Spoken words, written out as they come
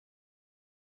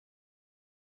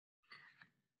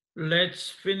let's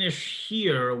finish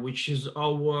here, which is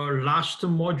our last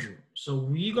module. So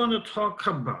we're going to talk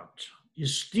about,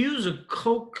 is still the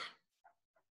Koch,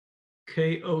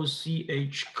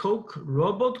 K-O-C-H, Koch,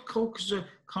 Robert Koch's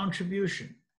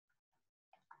contribution.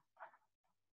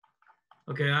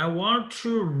 Okay, I want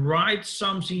to write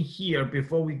something here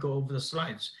before we go over the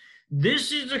slides.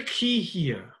 This is the key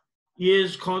here,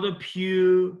 is called a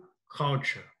Pew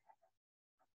culture.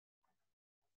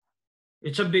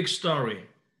 It's a big story.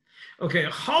 Okay,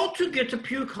 how to get a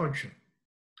Pew culture?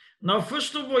 Now,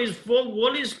 first of all,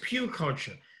 what is Pew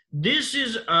culture? This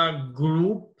is a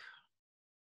group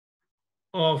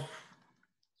of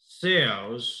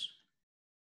cells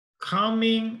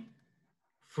coming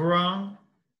from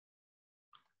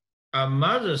a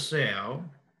mother cell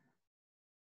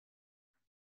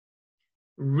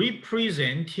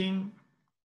representing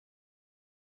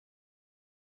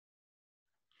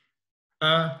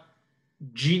a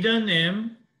gender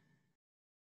name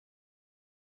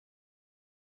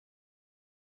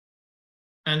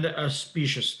and a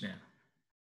species name.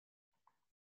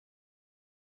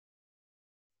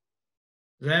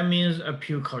 That means a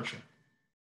Pew culture.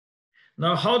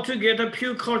 Now, how to get a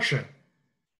Pew culture?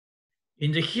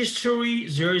 In the history,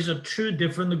 there is two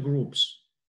different groups.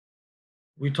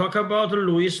 We talk about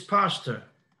Louis Pasteur.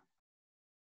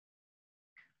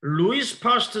 Louis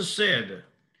Pasteur said,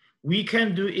 we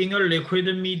can do in a liquid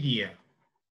media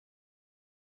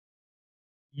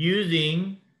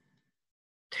using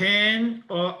 10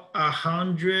 or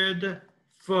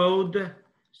 100-fold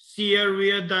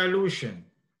serial dilution.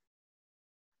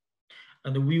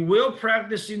 And we will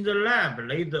practice in the lab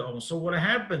later on. So what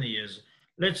happened is,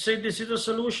 let's say this is a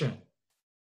solution.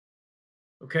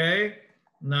 Okay,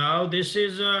 now this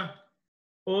is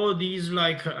all these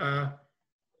like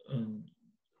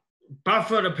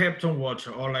buffered peptone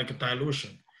water or like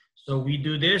dilution. So we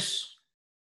do this,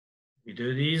 we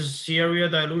do this serial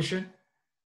dilution.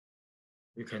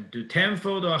 We can do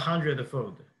 10-fold or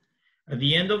 100-fold. At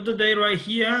the end of the day right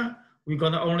here, we're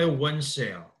gonna only one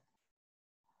cell.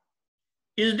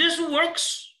 Is this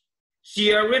works?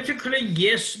 Theoretically,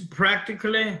 yes.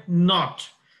 Practically, not.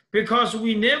 Because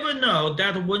we never know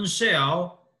that one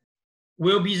cell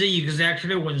will be the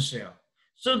exactly one cell.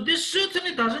 So this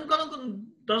certainly not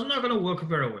gonna work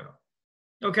very well.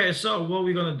 Okay, so what are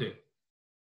we gonna do?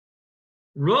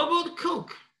 Robert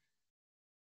Koch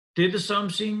did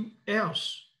something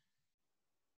else.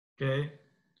 Okay,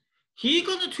 he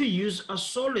going to use a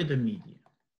solid media.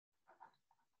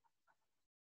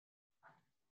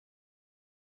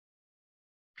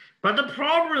 But the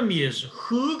problem is,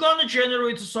 who gonna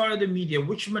generate solid media?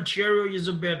 Which material is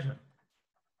better?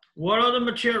 What are the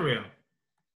material?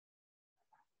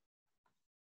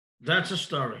 That's a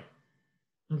story,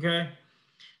 okay?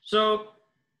 So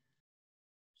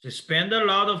they spend a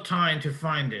lot of time to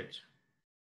find it.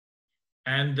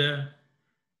 And a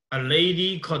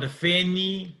lady called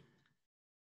Fanny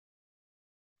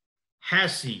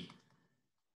Hasse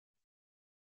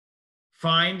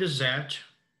finds that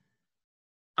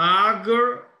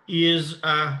agar is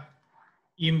an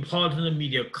important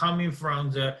media coming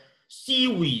from the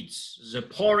seaweeds. The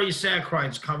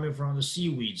polysaccharides coming from the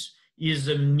seaweeds is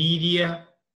the media,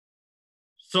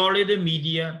 solid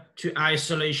media to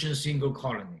isolation single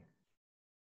colony.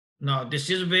 Now, this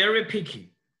is very picky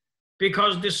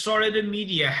because the solid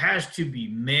media has to be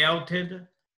melted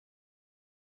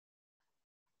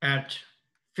at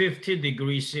 50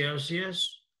 degrees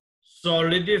Celsius,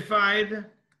 solidified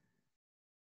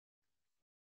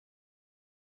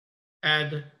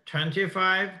at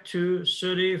 25 to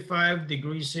 35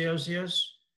 degrees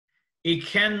Celsius. It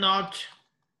cannot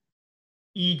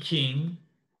eaten,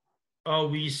 or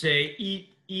we say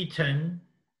eaten,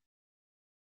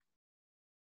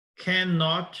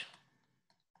 cannot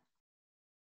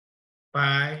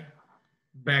by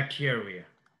bacteria.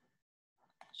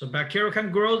 So bacteria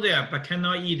can grow there, but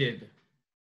cannot eat it.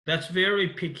 That's very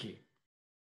picky.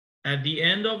 At the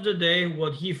end of the day,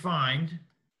 what he find,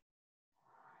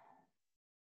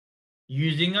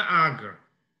 using an agar,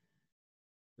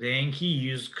 then he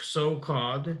used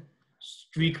so-called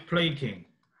streak plating.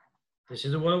 This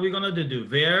is what we're gonna do.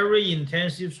 Very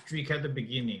intensive streak at the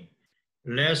beginning,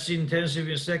 less intensive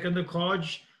in second cohort,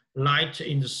 light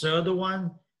in the third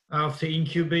one. After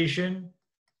incubation,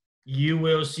 you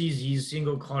will see these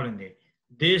single colony.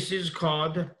 This is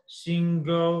called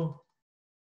single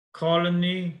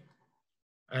colony,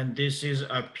 and this is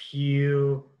a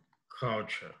Pew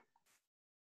culture.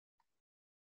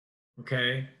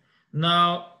 Okay,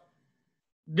 now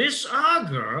this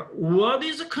agar, what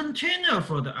is the container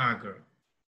for the agar?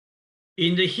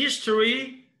 In the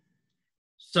history,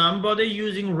 somebody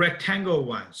using rectangle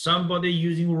one, somebody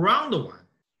using round one.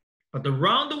 But the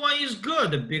round one is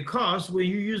good because when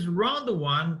you use round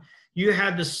one, you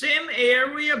have the same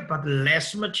area but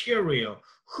less material.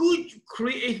 Who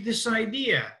created this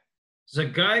idea? The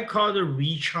guy called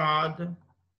Richard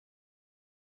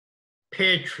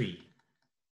Petrie.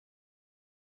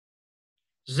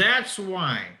 That's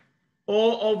why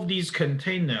all of these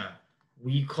containers,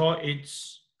 we call it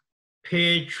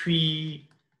Petri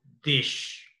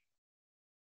dish.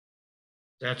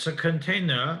 That's a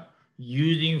container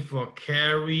using for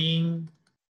carrying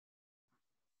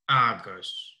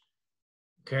agars.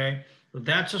 Okay, so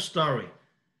that's a story.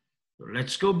 So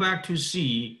let's go back to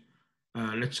see.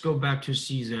 Let's go back to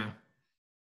see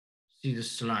the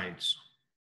slides.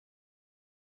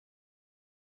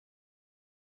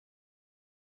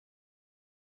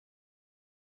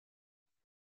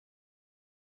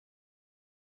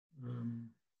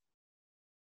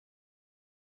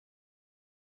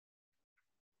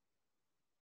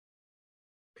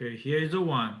 Okay, here is the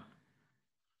one.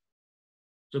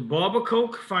 The Bob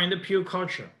Koch find the pure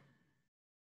culture.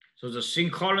 So the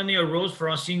same colony arose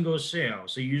from a single cell.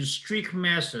 So use streak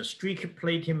methods, streak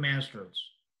plating methods.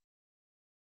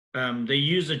 They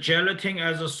use the gelatin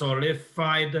as a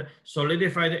solidified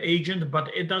agent, but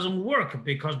it doesn't work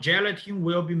because gelatin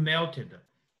will be melted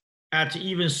at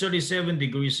even 37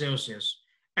 degrees Celsius.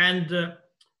 And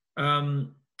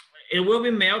it will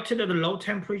be melted at a low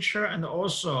temperature, and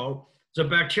also the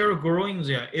bacteria growing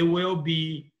there, it will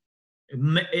be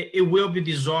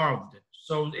dissolved.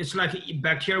 So it's like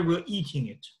bacteria will be eating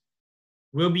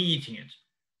it.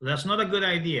 That's not a good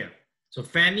idea. So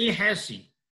Fanny Hesse,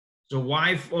 the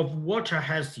wife of Walter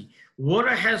Hesse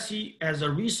as a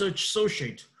research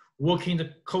associate working in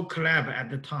the Koch lab at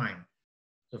the time.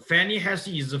 So Fanny Hesse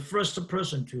is the first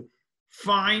person to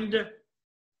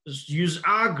use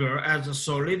agar as a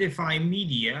solidifying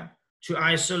media to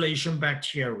isolation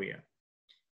bacteria.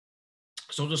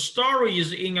 So the story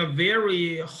is in a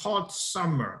very hot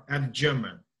summer at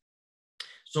German.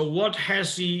 So what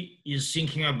Hesse is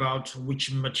thinking about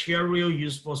which material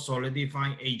used for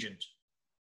solidifying agent.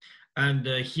 And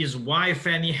his wife,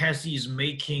 Fanny Hesse, is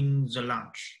making the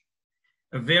lunch.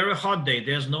 A very hot day,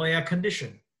 there's no air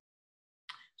condition.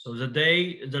 So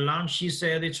the lunch, she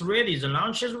said, it's ready. The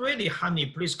lunch is ready, honey,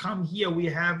 please come here. We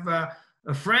have a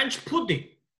French pudding.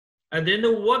 And then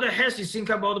what Hesse think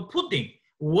about the pudding?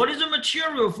 What is the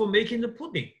material for making the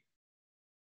pudding?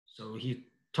 So he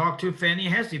talked to Fanny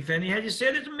Hesse. Fanny Hesse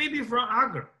said it's maybe from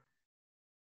agar.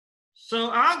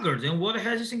 So agar, then what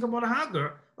Hesse think about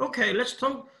agar? Okay, let's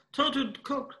talk to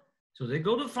Koch. So they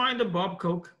go to find the Bob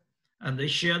Koch, and they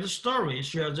share the story,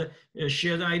 share the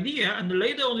idea, and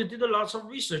later on they did a lot of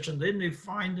research, and then they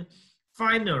finally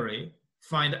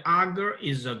find agar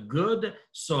is a good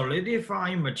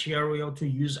solidifying material to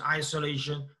use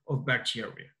isolation of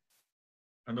bacteria.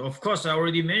 And of course, I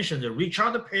already mentioned the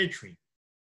Richard Petrie.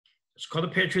 It's called a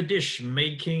Petri dish,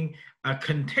 making a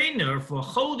container for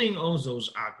holding on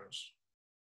those agars.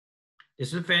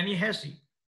 This is Fanny Hesse.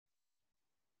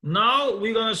 Now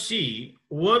we're gonna see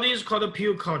what is called a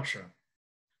pure culture.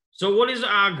 So what is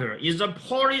agar? It's a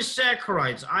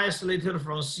polysaccharide isolated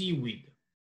from seaweed.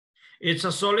 It's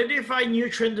a solidified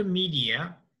nutrient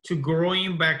media to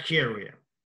growing bacteria.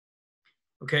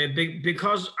 Okay,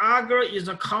 because agar is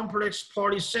a complex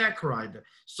polysaccharide,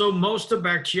 so most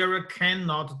bacteria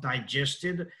cannot digest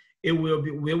it. It will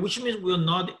be, which means will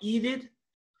not eat it.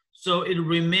 So it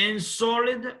remains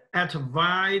solid at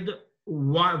very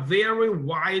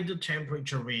wide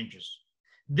temperature ranges.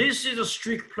 This is a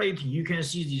streak plating. You can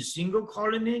see the single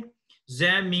colony.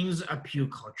 That means a pure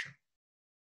culture.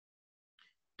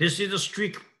 This is a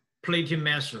streak plating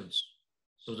methods.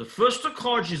 So the first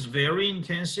culture is very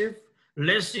intensive,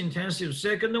 less intensive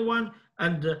second one,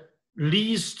 and the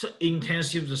least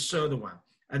intensive the third one.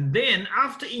 And then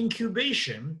after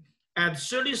incubation at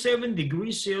 37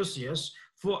 degrees Celsius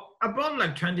for about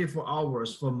like 24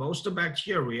 hours for most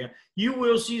bacteria, you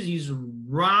will see these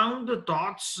round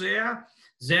dots there.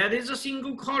 That is a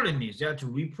single colony that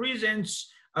represents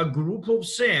a group of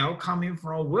cells coming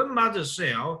from one mother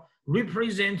cell,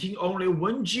 representing only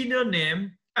one genus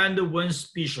name and one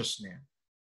species name.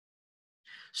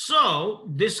 So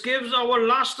this gives our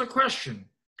last question.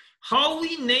 How are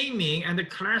we naming and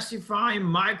classifying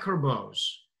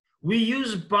microbes? We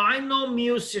use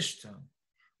binomial system,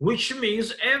 which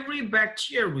means every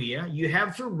bacteria you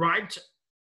have to write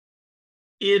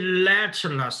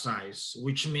elaticize,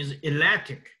 which means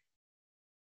elatic.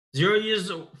 There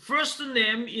is first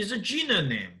name is a genus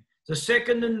name. The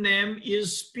second name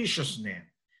is species name.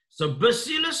 So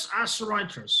Bacillus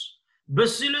aerostratus,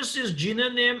 Bacillus is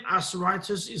genus name,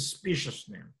 arthritis is species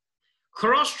name.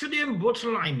 Clostridium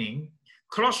botulinum,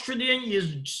 Clostridium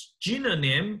is genus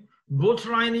name,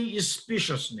 botulinum is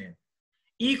species name.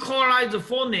 E. coli, the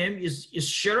full name is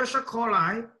Escherichia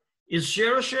coli.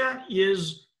 Escherichia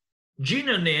is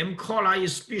genus name, coli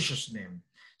is species name.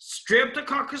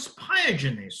 Streptococcus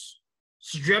pyogenes.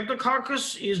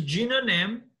 Streptococcus is genus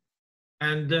name,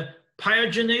 and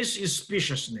pyogenes is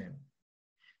species name.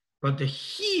 But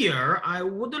here, I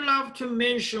would love to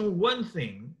mention one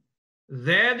thing.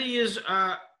 That is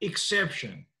an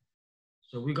exception.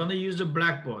 So we're going to use the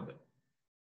blackboard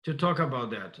to talk about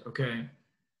that, okay?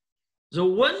 The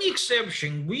one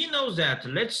exception, we know that,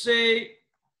 let's say,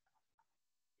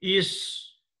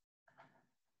 is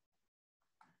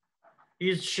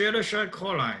Escherichia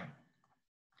coli.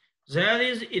 That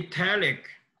is italic.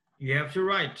 You have to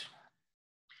write.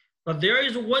 But there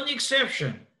is one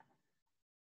exception.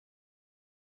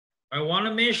 I want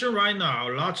to mention right now,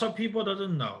 lots of people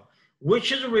doesn't know,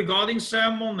 which is regarding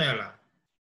salmonella.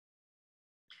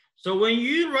 So when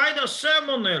you write a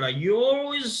salmonella, you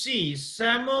always see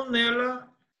salmonella.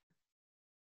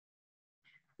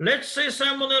 Let's say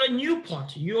salmonella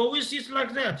Newport, you always see it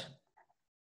like that.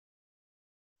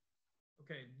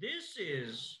 Okay, this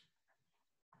is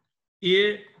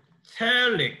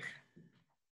italic.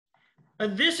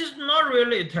 And this is not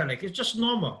really italic, it's just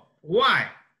normal. Why?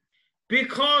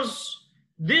 Because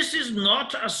this is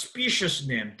not a species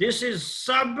name. This is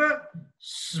subspecies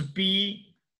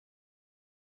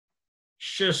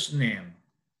name.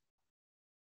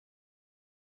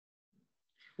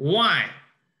 Why?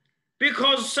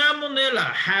 Because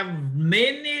salmonella have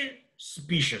many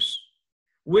species.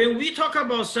 When we talk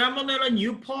about salmonella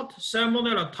Newport,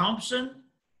 salmonella Thompson,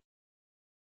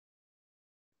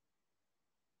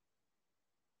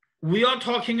 we are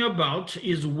talking about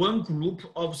is one group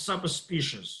of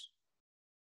subspecies.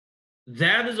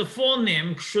 That is the full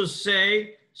name should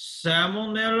say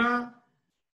Salmonella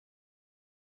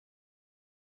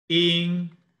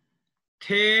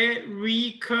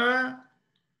enterica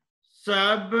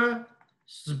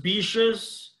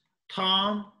subspecies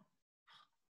Thompson.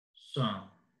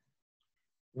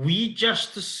 We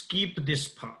just skip this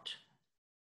part.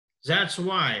 That's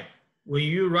why when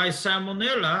you write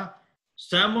Salmonella,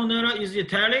 Salmonella is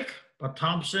italic, but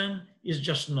Thompson is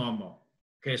just normal.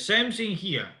 Okay, same thing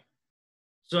here.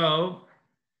 So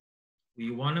we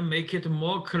want to make it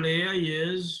more clear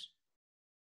is,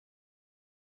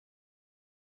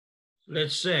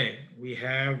 let's say we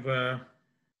have,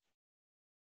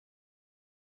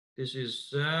 this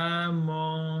is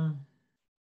Salmonella,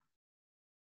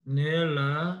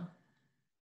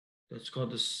 that's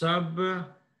called the subspecies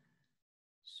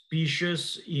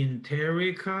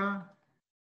enterica,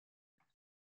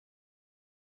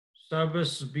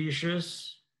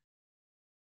 subspecies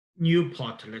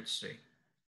Newport, let's say.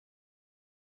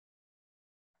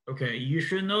 Okay, you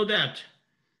should know that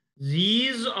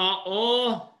these are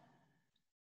all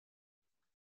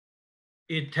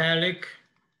italic.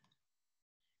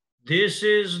 This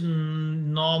is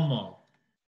normal.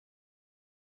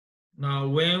 Now,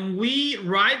 when we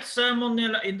write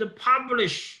salmonella in the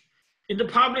published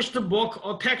book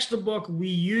or textbook, we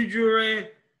usually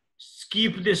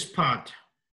skip this part.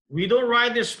 We don't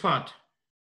write this part.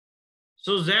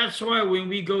 So that's why when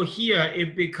we go here,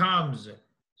 it becomes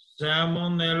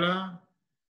Salmonella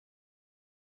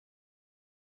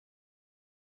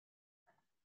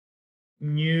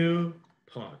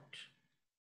Newport.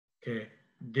 Okay,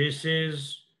 this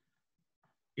is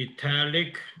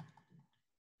italic,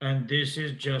 and this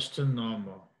is just a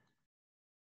normal.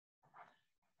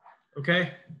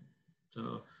 Okay,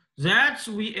 so that's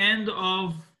the end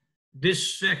of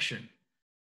this section.